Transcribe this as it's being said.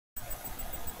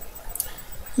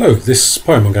Hello, this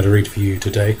poem I'm going to read for you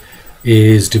today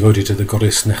is devoted to the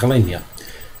goddess Nehalennia,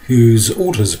 whose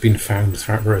altars have been found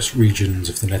throughout various regions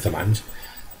of the Netherlands.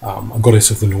 A goddess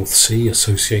of the North Sea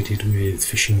associated with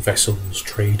fishing vessels,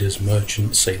 traders,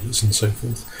 merchants, sailors and so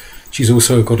forth. She's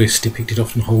also a goddess depicted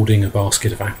often holding a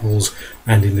basket of apples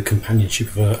and in the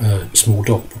companionship of a small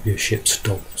dog, probably a ship's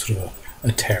dog, sort of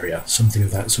a terrier, something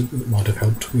of that sort that might have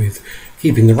helped with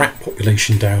keeping the rat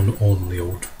population down on the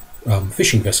old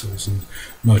fishing vessels and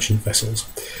merchant vessels.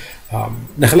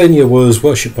 Nehalennia was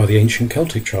worshipped by the ancient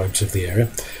Celtic tribes of the area,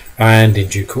 and in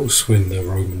due course, when the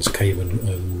Romans came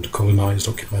and colonised,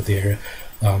 occupied the area,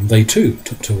 they too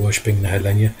took to worshipping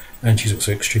Nehalennia, and she's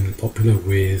also extremely popular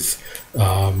with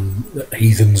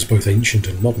heathens, both ancient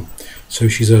and modern. So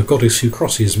she's a goddess who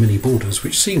crosses many borders,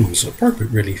 which seems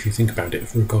appropriate, really, if you think about it,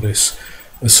 for a goddess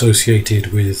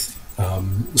associated with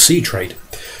sea trade.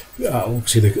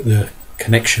 Obviously, the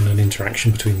connection and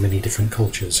interaction between many different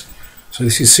cultures. So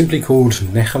this is simply called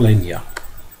Nehalennia.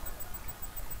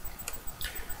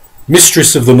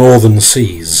 Mistress of the northern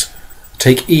seas,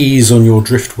 take ease on your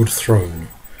driftwood throne.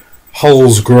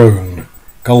 Hulls groan,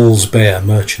 gulls bear,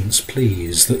 merchants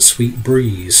please, that sweet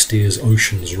breeze steers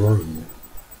ocean's roam.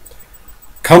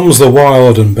 Comes the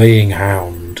wild and baying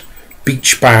hound,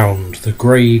 beach bound, the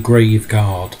grey grave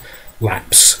guard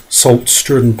laps,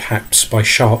 salt-strewn paps by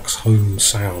sharks' home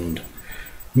sound.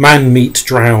 Man-meat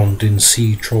drowned in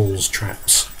sea trolls'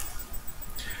 traps.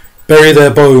 Bury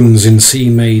their bones in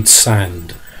sea-made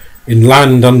sand, in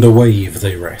land under wave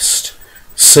they rest,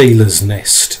 sailors'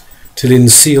 nest, till in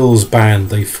seal's band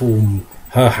they form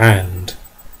her hand,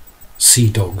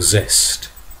 sea-dog zest.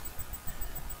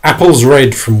 Apples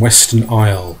red from western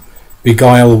isle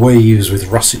beguile waves with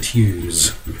russet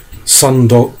hues,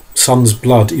 sun's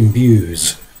blood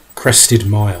imbues, crested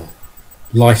mile,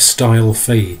 lifestyle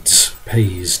fades,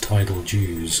 pays tidal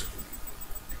dues.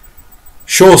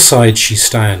 Shoreside she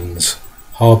stands,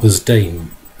 harbour's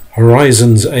dame,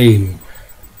 horizon's aim,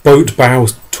 boat bow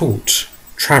taut,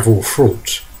 travel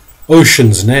fraught,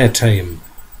 oceans ne'er tame,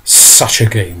 such a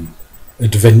game,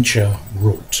 adventure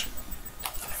wrought.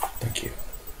 Thank you.